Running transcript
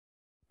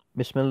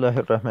بسم الله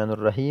الرحمن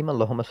الرحیم.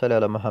 اللهم صل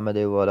علی محمد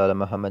و علی آل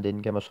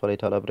محمد كما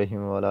صليت على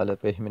ابراهیم و علی آل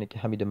ابراهیم انک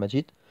حمید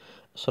مجید.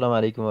 السلام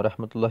علیکم و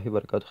رحمت الله و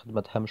برکاته.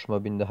 خدمت همه شما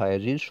بیننده های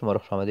عزیز شما را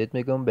خوش آمدید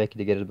میگم به یکی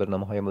دیگر از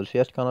برنامه‌های موضوعی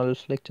از کانال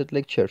Selected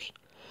Lectures.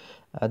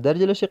 در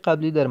جلسه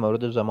قبلی در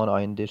مورد زمان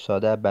آینده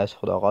ساده بحث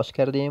خود آغاز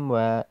کردیم و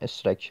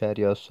استرکچر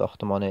یا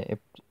ساختمان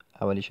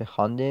اولیش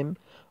خواندیم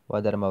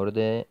و در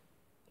مورد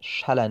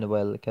shall and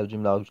will که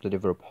جمله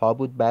auxiliary verb ها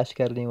بود بحث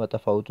کردیم و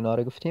تفاوت اونها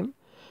را گفتیم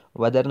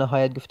و در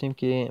نهایت گفتیم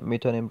که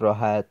میتونیم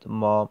راحت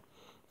ما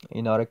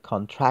اینا رو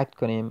کانترکت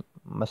کنیم.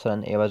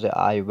 مثلا عوض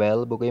I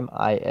will بگوییم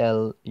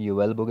IL، you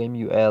will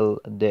بگوییم UL،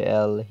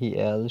 DL،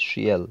 HL،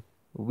 SHL،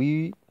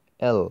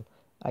 WL.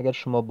 اگر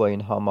شما با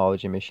اینها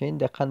مواجه میشین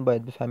دقیقا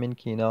باید بفهمین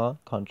که اینا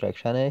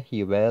کانترکشن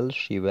he will،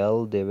 she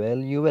will، they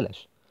will، you will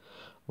است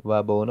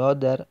و با اونا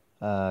در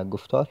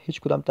گفتار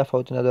هیچ کدام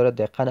تفاوتی نداره،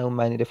 دقیقا اون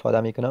معنی رو ifade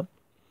میکنه.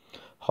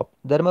 خب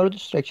در مورد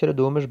استرکچر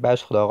دومش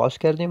بحث خود آغاز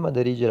کردیم و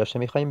در این جلسه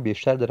میخوایم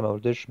بیشتر در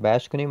موردش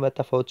بحث کنیم و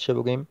تفاوتش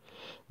بگیم.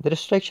 در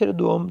استرکچر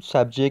دوم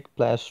subject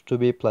plus to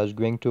be plus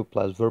going to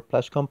plus verb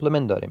plus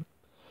complement داریم.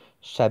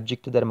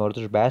 subject در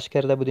موردش بحث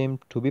کرده بودیم.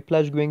 to be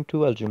plus going to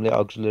از جمله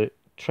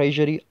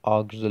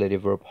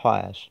auxiliary verb ها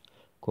است،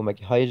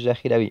 کمکی های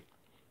ذخیروی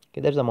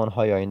که در زمان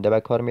های آینده به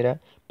کار میره.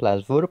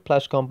 plus verb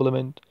plus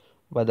complement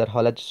و در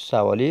حالت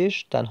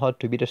سوالیش تنها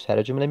to be رو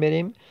سر جمله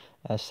میریم.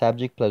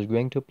 subject plus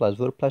going to plus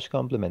verb plus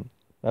complement.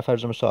 و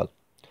فرض مثال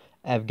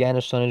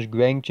Afghanistan is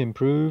going to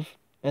improve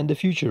in the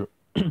future.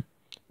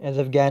 Is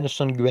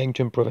Afghanistan going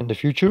to improve in the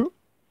future?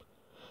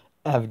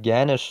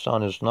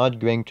 Afghanistan is not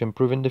going to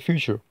improve in the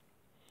future.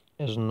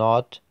 Is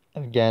not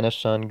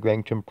Afghanistan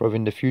going to improve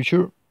in the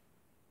future?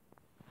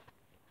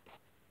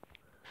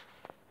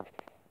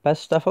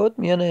 پس تفاوت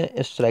میان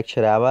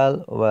استرکچر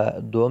اول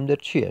و دوم در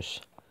چی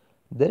است؟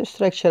 در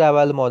استرکچر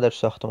اول ما در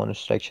ساختمان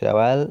استرکچر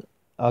اول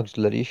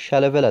auxiliary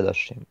shall will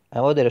داشتیم،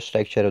 اما در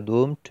استرکچر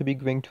دوم to be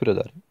going to رو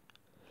داریم.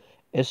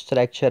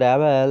 استرکچر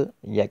اول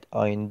یک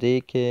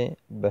آینده که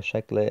به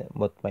شکل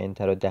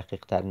مطمئن‌تر و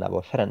دقیق‌تر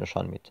نباشه را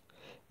نشان میده.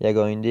 یک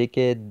آینده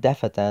که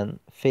دفعتاً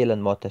فعلا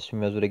ما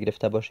تصمیم از او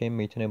گرفته باشیم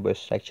میتونیم با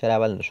استرکچر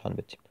اول نشان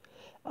بدیم.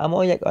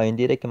 اما یک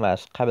آینده را که من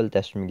از قبل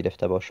تصمیم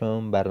گرفته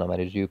باشم، برنامه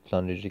ریزی و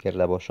پلان ریزی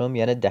کرده باشم،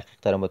 یعنی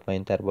دقیق‌تر و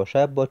مطمئن‌تر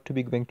باشه، با to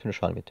be going to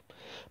نشان میدیم.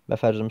 به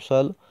فرض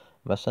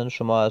مثلا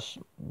شما از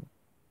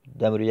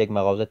دم یک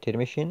مغازه تیر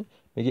میشین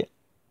میگی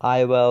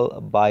I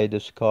will buy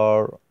this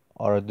car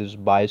or this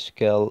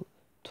bicycle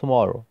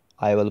tomorrow.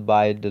 I will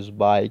buy this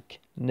bike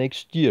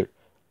next year.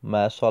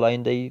 من سال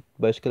آینده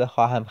بایسکل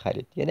خواهم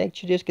خرید. یعنی یک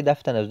چیزی است که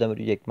دفتن از دم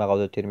یک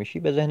مغازه تیر میشی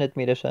به ذهنت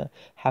میرسه،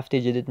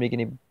 هفته جدید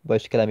میگنی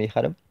بایسکل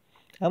میخرم.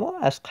 اما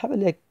از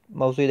قبل یک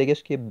موضوع دیگه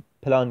است که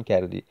پلان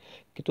کردی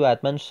که تو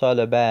حتما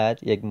سال بعد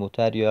یک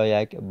موتور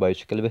یا یک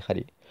بایسکل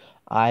بخری.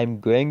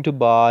 I'm going to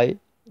buy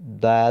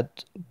that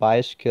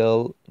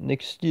bicycle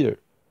next year.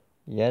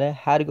 یعنی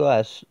هرگاه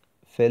از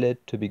فعل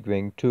to be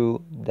going to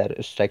در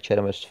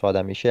استرکچرم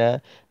استفاده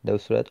میشه در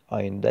صورت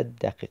آینده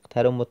دقیق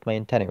تر و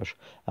مطمئن تر میشه،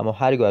 اما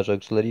هرگاه از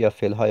auxiliary یا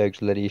فعل های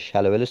auxiliary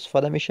shall will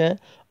استفاده میشه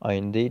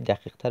آینده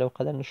دقیق تر و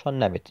قدر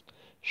نشان نمیده.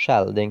 shall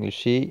در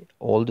انگلیسی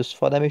old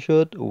استفاده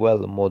میشد،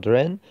 well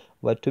modern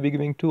و to be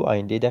going to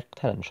آینده دقیق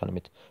تر نشان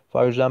میده.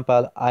 For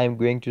example I'm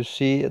going to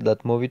see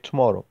that movie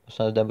tomorrow.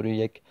 مثلا در روی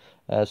یک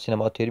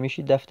سینما تیر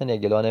میشی دفتن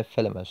یک اعلان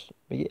فیلم است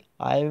میگی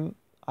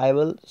I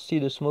will see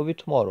this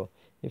movie tomorrow.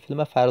 این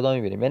فیلم فردا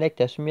میبینیم. یعنی یک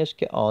تصمیمی است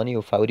که آنی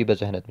و فوری به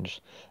ذهنت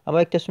میرسه،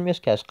 اما یک تصمیمی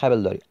است که از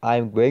قبل داری.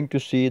 I'm going to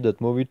see that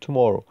movie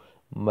tomorrow.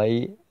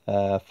 من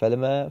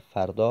فیلم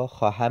فردا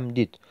خواهم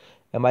دید.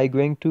 Am I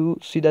going to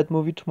see that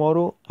movie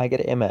tomorrow؟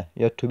 اگر اما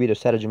یا to be رو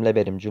سر جمله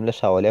بریم جمله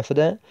سوالیه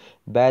شده،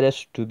 بعد از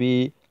to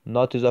be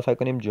not اضافه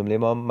کنیم جمله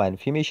ما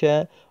منفی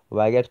میشه و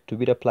اگر to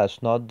be رو plus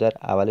not در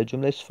اول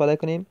جمله استفاده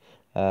کنیم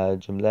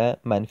جمله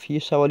منفی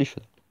سوالی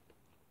شده.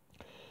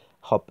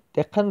 خب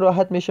دقیقا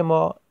راحت میشه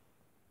ما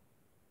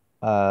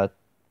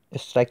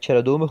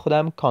استرکچر دوم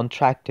خودم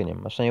کانترکت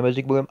کنیم. مثلا یه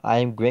بازیک بگم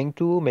I'm going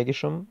to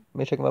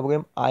میشه که ما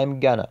بگم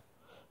I'm gonna.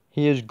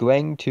 He is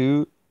going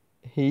to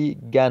he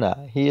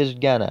is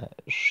gonna,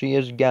 she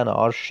is gonna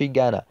or she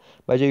gonna.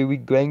 بجای we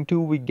going to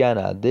we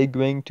gonna, they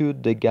going to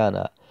they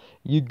gonna,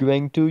 you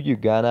going to you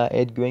gonna,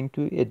 it going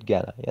to it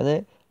gonna.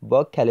 یعنی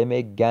با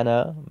کلمه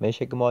gonna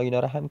میشه که ما اینا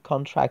رو هم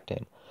کانترکت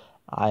کنیم.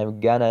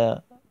 I'm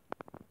gonna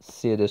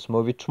see this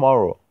movie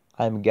tomorrow.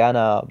 I'm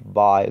gonna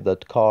buy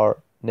that car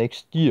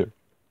next year.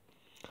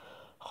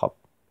 خب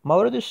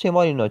مورد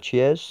استعمال اینا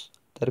چی است؟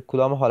 در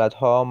کدام حالت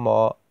ها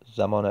ما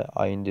زمان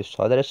آینده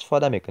ساده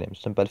استفاده میکنیم؟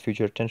 Simple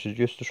future tense is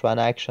used to show an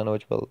action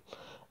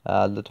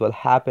that will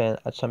happen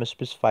at some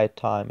specified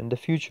time in the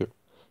future.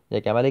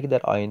 یک عملی که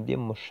در آینده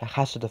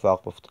مشخص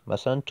اتفاق بیفته.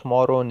 مثلا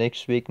tomorrow,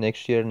 next week,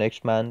 next year,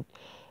 next month,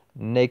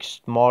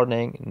 next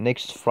morning,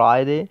 next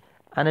Friday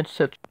and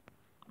etc.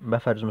 به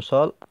فرض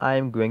مثال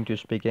I'm going to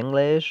speak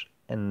English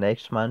in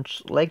next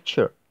month's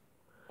lecture.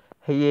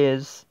 He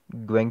is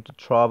going to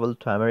travel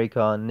to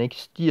America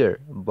next year.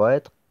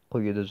 باید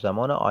قید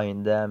زمان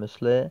آینده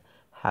مثل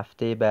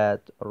هفته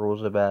بعد،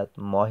 روز بعد،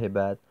 ماه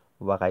بعد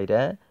و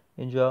غیره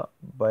اینجا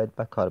باید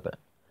به کار برن.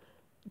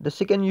 The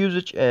second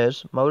usage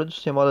is مورد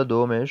استعمال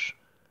دومش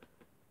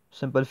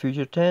simple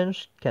future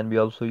tense can be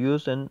also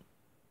used in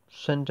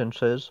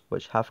sentences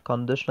which have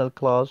conditional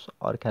clause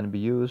or can be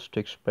used to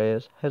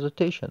express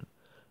hesitation.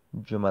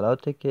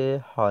 جملاتی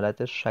که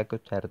حالت شک و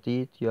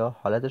تردید یا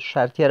حالت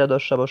شرطیه را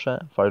داشته باشه.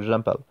 For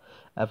example,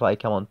 if I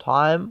come on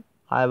time,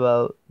 I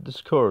will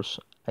discourse.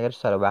 اگر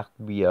سر وقت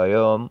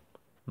بیایم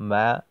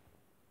من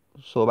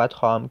صحبت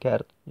خواهم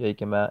کرد یا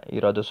که من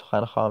ایراد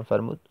سخن خواهم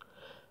فرمود.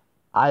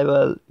 I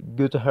will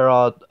go to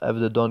Herat if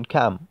they don't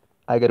come.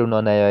 اگر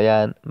اونا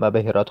نیاین من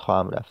به هرات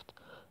خواهم رفت.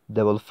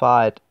 They will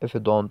fight if you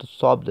don't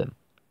stop them.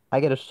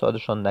 اگر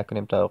استادشان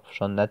نکنیم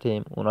توقفشان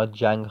ندیم اونا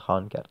جنگ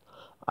خواهند کرد.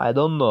 I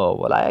don't know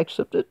will I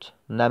accept it.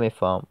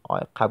 نمیفهم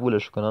آیا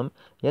قبولش کنم.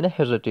 یعنی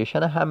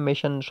hesitation هم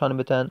میشه نشان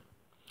بدن.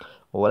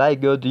 Will I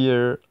go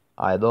there?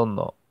 I don't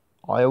know.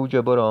 آیا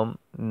اوجا برم؟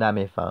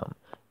 نمیفهم.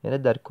 یعنی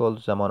در کل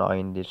زمان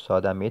آینده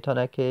ساده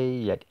میتونه که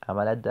یک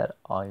عمل در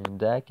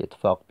آینده که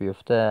اتفاق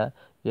بیفته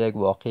یا یک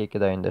واقعی که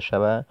در آینده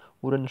شوه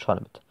او رو نشان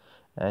بده.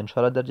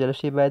 انشاءالله در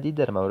جلسه بعدی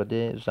در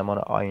مورد زمان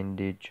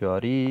آینده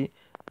جاری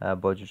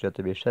با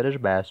جزئیات بیشترش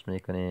بحث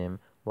میکنیم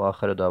و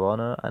آخر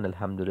دعوانا ان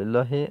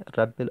الحمدلله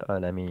رب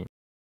العالمین.